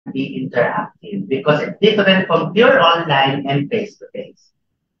be interactive because it's different from pure online and face-to-face.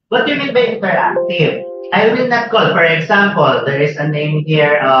 What do you mean by interactive? I will not call, for example, there is a name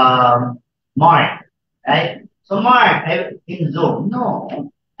here, Mark, right? So Mark, in Zoom, no,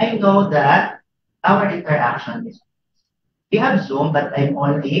 I know that our interaction is, we have Zoom, but I'm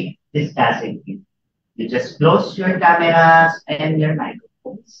only discussing it. You just close your cameras and your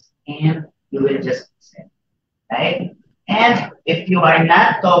microphones, and you will just listen, right? And if you are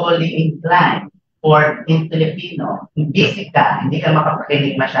not totally inclined or in Filipino, busy ka, hindi ka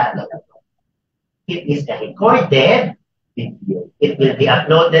makapakinig masyado, it is a recorded video. It will be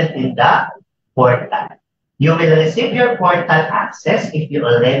uploaded in the portal. You will receive your portal access if you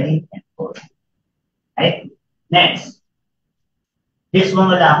already enrolled. Right? Next. This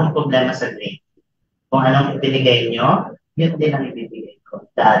one, wala akong problema sa grade. Kung anong ibinigay nyo, yun din ang ibibigay ko.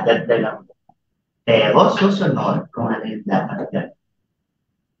 Dadagdagan ko. Pero susunod kung ano yung dapat gawin.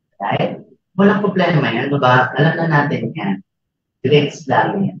 Right? Walang problema yan, diba? Alam na natin yan. Grades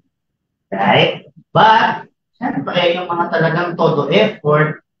lang yan. Right? But, syempre, yung mga talagang todo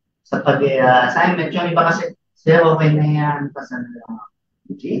effort sa pag-assignment, yung iba kasi, sir, okay na yan, pasan na lang.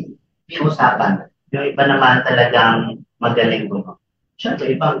 Okay? May usapan. Yung iba naman talagang magaling gumawa.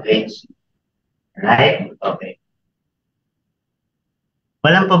 Syempre, ibang grades. Right? Okay.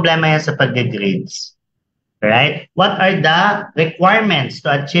 Walang problema yan sa pag-grades. Right? What are the requirements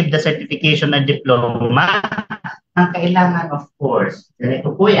to achieve the certification and diploma? Ang kailangan, of course,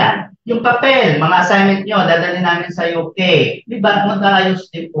 ganito po yan. Yung papel, mga assignment nyo, dadalhin namin sa UK. Di ba? Mag-aayos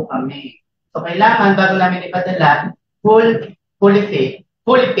din po kami. So, kailangan, bago namin ipadala, fully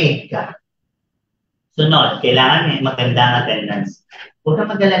paid ka. Sunod, kailangan may magandang attendance. Huwag ka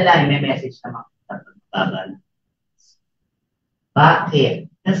mag-alala, may message na makapagbagal.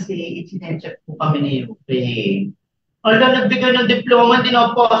 Bakit? Kasi i-check po kami ni UP. Ala, nagbigay ng diploma, hindi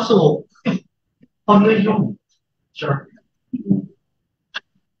na pasok. Ano yung? Sure.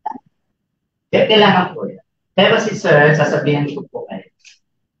 Kaya kailangan po yan. Pero si sir, sasabihan ko po kayo.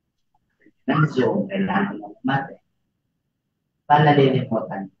 Ng Zoom, kailangan mo mate. Paano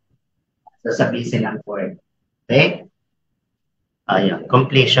nalilimutan? Sasabihin ng word. Okay? Ayun,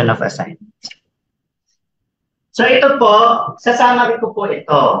 completion of assignments. So ito po, sa summary ko po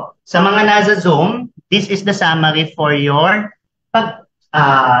ito. Sa mga nasa Zoom, this is the summary for your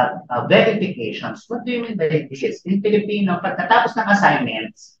verifications. What do you mean by this? In Filipino, pagkatapos ng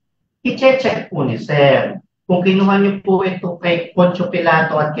assignments, i-check po ni Sir. Kung kinuha niyo po ito kay Poncio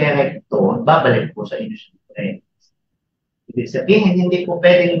Pilato at kay Recto, babalik po sa inyo siyempre. Ibig sabihin, hindi po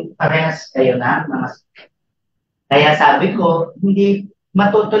pwedeng parehas kayo na. Kaya sabi ko, hindi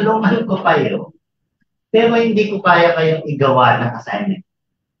matutulungan ko kayo. Pero hindi ko kaya kayong igawa ng assignment.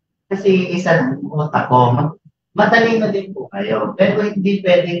 Kasi isa lang utak ko. Madali na din po kayo. Pero hindi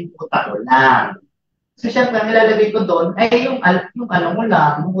pwedeng utak ko lang. So syempre, nilalagay ko doon ay yung ano mo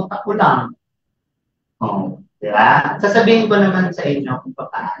lang, yung utak ko lang. Oh, di ba? Sasabihin ko naman sa inyo kung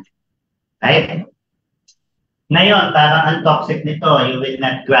paano. Right? Ngayon, parang ang toxic nito, you will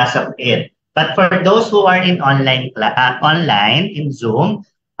not grasp it. But for those who are in online in Zoom,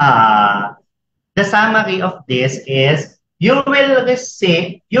 the summary of this is you will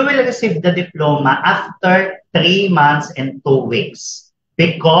receive the diploma after 3 months and 2 weeks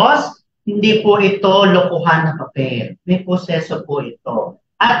because hindi po ito lokohan na papel. May proseso po ito.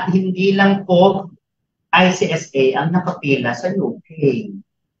 At hindi lang po ICSA ang nakapila sa UK.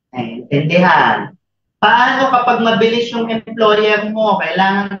 Intindihan. Paano kapag mabilis yung employer mo,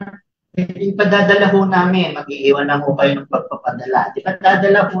 kailangan ipadadala ho namin, mag-iiwan na ho kayo ng pagpapadala.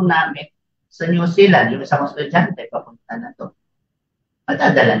 Ipadadala ho namin sa New Zealand, yung isang estudyante, papunta na to.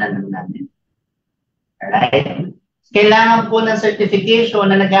 Matadala na lang namin. Alright? Kailangan po ng certification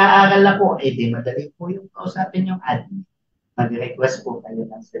na nag-aaral na po. Eh, di madali po yung kausapin yung admin. Mag-request po kayo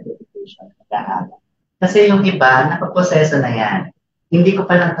ng certification na nag-aaral. Kasi yung iba, nakaproseso na yan. Hindi ko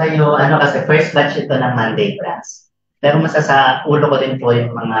pa lang kayo, kasi first batch ito ng Monday class. Pero sa ulo ko din po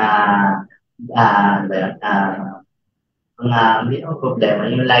yung mga may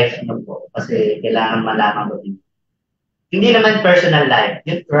problema, yung life nyo po. Kasi kailangan malaman ko din. Hindi naman personal life,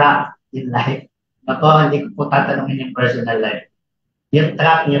 yung track in life. Ako, hindi ko po tatanungin yung personal life. Yung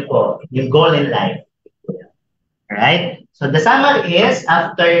track nyo po, yung goal in life. Alright? So the summary is,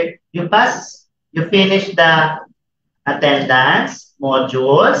 after you finish the attendance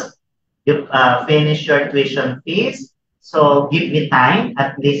modules, you finish your tuition fees. So give me time,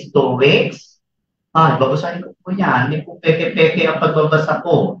 at least 2 weeks. Babasahin ko po yan. Hindi po peke-peke ang pagbabasa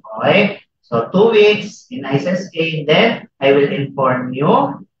ko. Okay? So 2 weeks in ISSA, then I will inform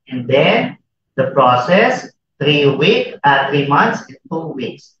you. And then the process, 3 months and 2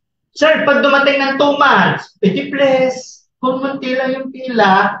 weeks. Sir, pag dumating ng 2 months, please, kung munti lang yung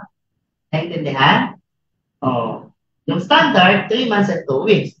pila, naintindihan? Oh. Yung standard, 3 months and 2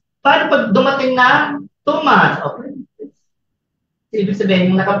 weeks. Paano pag dumating ng 2 months? Okay. Ibig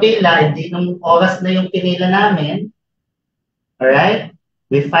sabihin, yung nakapila, hindi nung oras na yung pinila namin, alright?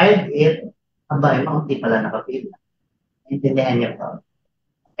 We filed it, aba, yung hindi pala nakapila. Naintindihan niyo po.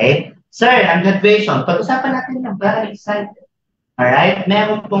 Okay? Sir, ang graduation, pag-usapan natin yung very excited. Alright?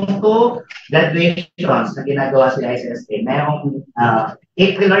 Meron pong 2 graduations na ginagawa sa ICSA. Merong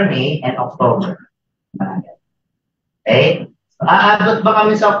April or May and October. Okay? So, aabot ba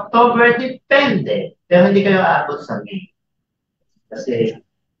kami sa October? Depende. Pero hindi kayo aabot sa May. Kasi,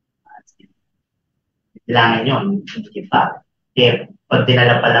 kailangan yun. Hindi pa. If, pag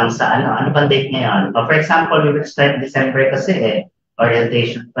dinala pa lang sa ano bang date ngayon? For example, we will start December kasi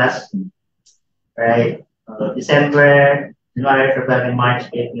orientation class. Right? December, January, February,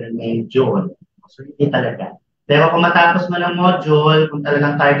 March, April, May, June. So, hindi talaga. Pero kung matapos mo ng module, kung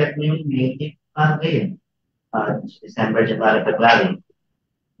talagang target mo yung May, hindi December, January, February,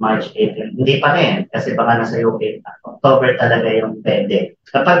 March, April. Hindi pa rin. Kasi baka nasa UK. October talaga yung pwede.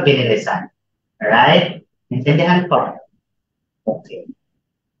 Kapag binilisan. Alright? Intindihan po. Okay.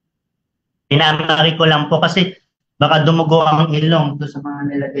 Pinamari ko lang po kasi baka dumugo ang ilong doon sa mga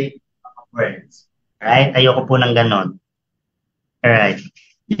nilagay mga words. Alright? Ayoko po ng ganon. Alright.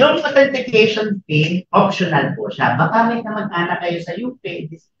 Yung authentication fee, optional po siya. Baka may kamag-anak kayo sa UP,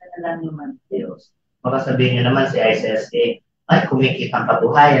 disita na lang naman Diyos. Baka sabihin nyo naman si ICSA, ay, kumikita ang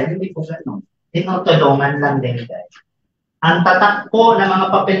kabuhayan. Hindi po gano'n. Tinutulungan lang din guys. Ang tatak po ng mga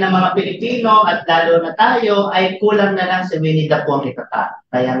papel ng mga Pilipino at lalo na tayo ay kulang na lang si Winnie the Pooh ang itatak.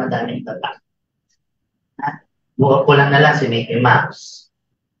 Kaya madaming tatak. Kulang na lang si Mickey Mouse.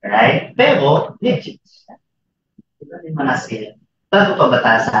 Right? Pero, legit siya. Diba yung mga sila? Bago pa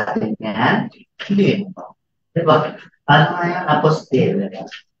bata sa atin yan? Hindi mo. Diba? Paano nga yung apostil? Diba?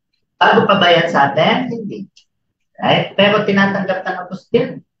 Bago pa ba yan sa atin? Hindi. Right? Pero tinatanggap ng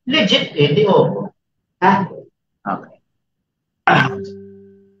apostil? Legit eh, di opo. Ha? Okay.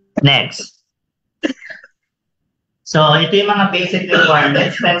 Next. So, ito yung mga basic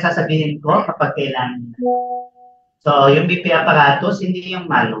requirements pero sasabihin ko kapag kailangan. So, yung BP apparatus, hindi yung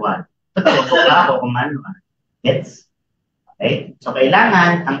manual. Totoo ka ako kung manual. It's okay? So,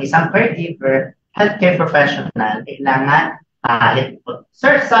 kailangan ang isang caregiver, healthcare professional, kailangan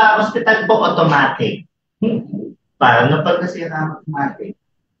sir, sa hospital po, automatic. Parang napag nasira ang automatic.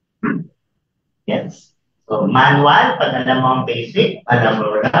 Yes. So, manual, pag alam mo ang basic, alam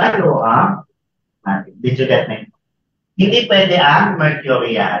mo lalo ang automatic. Did you get me? Hindi pwede ang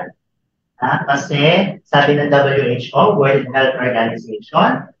mercurial. Kasi, sabi ng WHO, World Health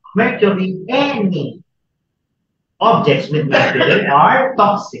Organization, mercury, any objects with mercury are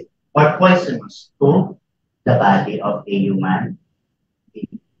toxic or poisonous to the body of a human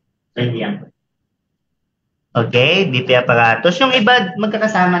being. So, hindi yan. Okay, BP apparatus. Yung iba,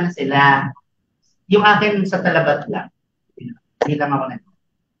 magkakasama na sila. Yung akin sa talabat lang. Hindi lang ako na.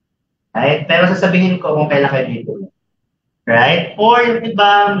 Right? Pero sasabihin ko kung kailan kayo dito. Right? Or yung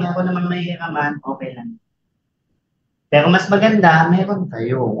iba, meron naman may hiraman, okay lang. Pero mas maganda, meron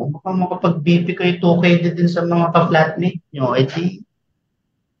kayo. Kung makapag-BP kayo, 2K din sa mga pa-flatmate nyo, edi,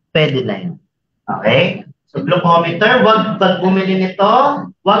 pwede na yun. Okay? So, glucometer, wag pag bumili nito,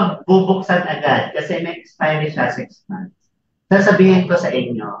 wag bubuksan agad kasi may expiry siya 6 months. Sasabihin ko sa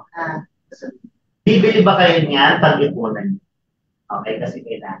inyo, bibili ba kayo niyan pag-ipunan? Okay, kasi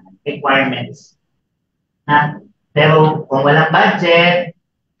kailangan. Requirements. Pero kung walang budget,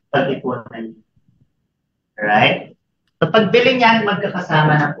 pag-ipunan. Alright? So, pagbili niyan,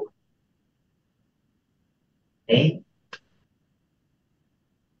 magkakasama na po. Okay?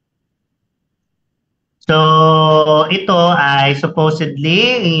 So, ito ay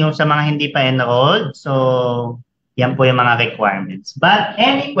supposedly yung sa mga hindi pa enrolled. So, yan po yung mga requirements. But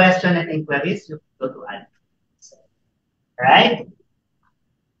any question and inquiries, you go to add. Right?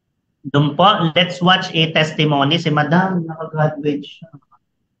 Doon po, let's watch a testimony. Si Madam, nakagraduate siya.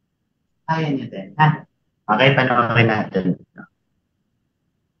 Kaya niyo din. Ha? Okay, panoorin natin.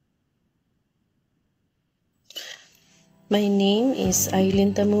 My name is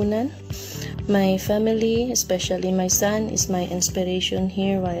Aileen Tamunan. My family, especially my son, is my inspiration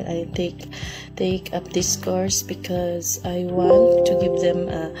here while I take up this course because I want to give them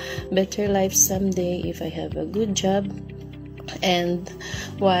a better life someday if I have a good job. And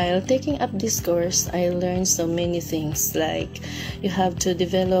while taking up this course, I learned so many things, like you have to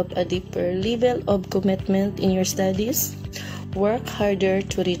develop a deeper level of commitment in your studies. work harder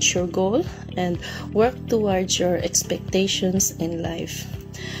to reach your goal, and work towards your expectations in life.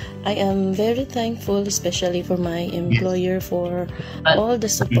 I am very thankful, especially for my employer, for all the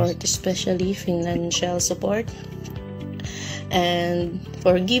support, especially financial support, and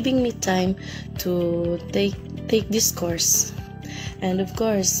for giving me time to take this course. And of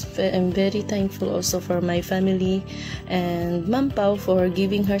course, I'm very thankful also for my family and Ma'am Pao for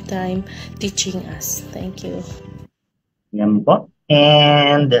giving her time teaching us. Thank you. Yan po.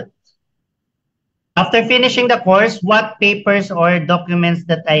 And after finishing the course, what papers or documents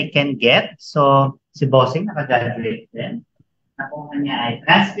that I can get? So, si Bossing nakagraduate din. Nakuha niya ay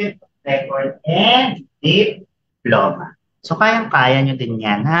transcript, record, and diploma. So, kayang-kaya nyo din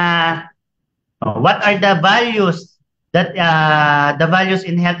yan, ha? What are the values that the values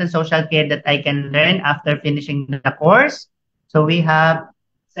in health and social care that I can learn after finishing the course? So, we have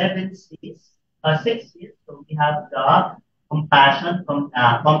 6 C's. So, we have the compassion,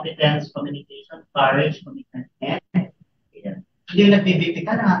 competence, communication, courage, commitment, and yeah. Hindi ka nag-BBP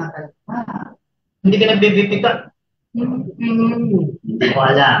ka, nakakatalpa. Hindi ka nag-BBP ka, hindi mo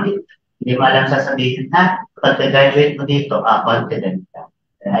alam. Hindi mo alam sasabihin, ha? Pagka-graduate mo dito, confident ka.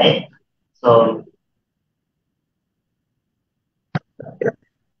 Right? So,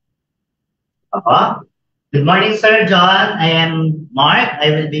 good morning, Sir John. I am Mark.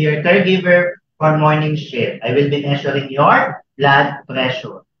 I will be your caregiver for morning shift. I will be measuring your blood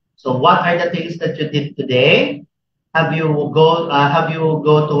pressure. So what are the things that you did today? Have you go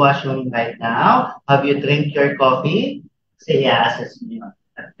to washroom right now? Have you drink your coffee? Say yeah, assess me.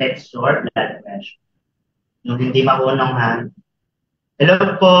 Affects your blood pressure. Yung hindi marunong, ha?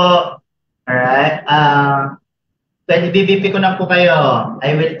 Hello po. Alright. Pwede BBP ko na po kayo.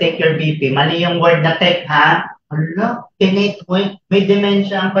 I will take your BP. Mali yung word na take, ha? Ano? May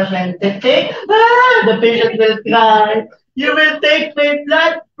dementia ang pasyente. Take? The patient will cry. You will take my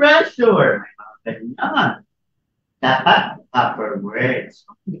blood pressure. Ganyan. Dapat proper words.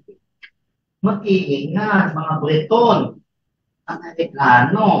 Mag-iingat, mga Breton. Ang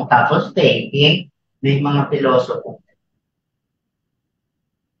Amerikano. Tapos taking, may mga pilosopo.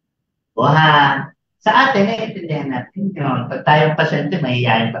 Sa atin, naiintindihan natin yun. Pag tayong pasyente,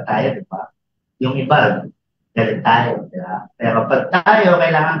 mahihayin pa tayo, di ba? Yung iba, galit tayo, di ba? Pero pag tayo,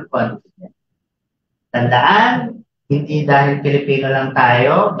 kailangan confident. Tandaan, hindi dahil Pilipino lang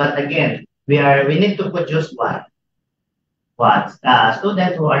tayo, but again, we need to produce what?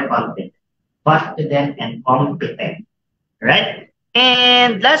 Students who are confident and competent. Right?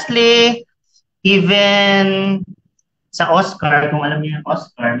 And lastly, even sa Oscar, kung alam niyo yung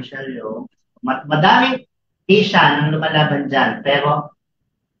Oscar, Michelle, madaming Asian ang lumalaban dyan, pero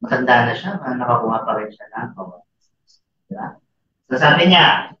matanda na siya, nakakuha pa rin siya ng awards. Diba? So sabi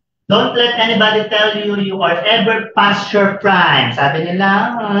niya, don't let anybody tell you you are ever past your prime. Sabi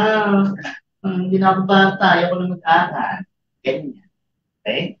nila, hindi na ako bata, ayaw ko na mag-aral. Ganyan.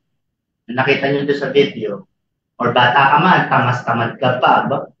 Okay? Nakita niyo doon sa video. Or bata ka man, tamas-tamad ka pa.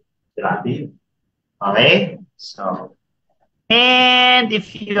 Grabe yun. Okay? So, and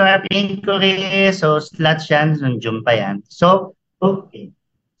if you are inquiry, so slots yan, Zoom pa yan. So, okay.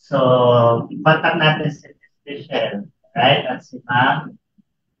 So, contact natin si Reshell, right? At si Ma'am.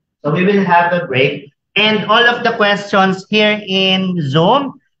 So, we will have a break. And all of the questions here in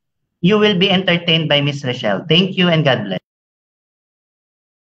Zoom, you will be entertained by Miss Reshell. Thank you and God bless.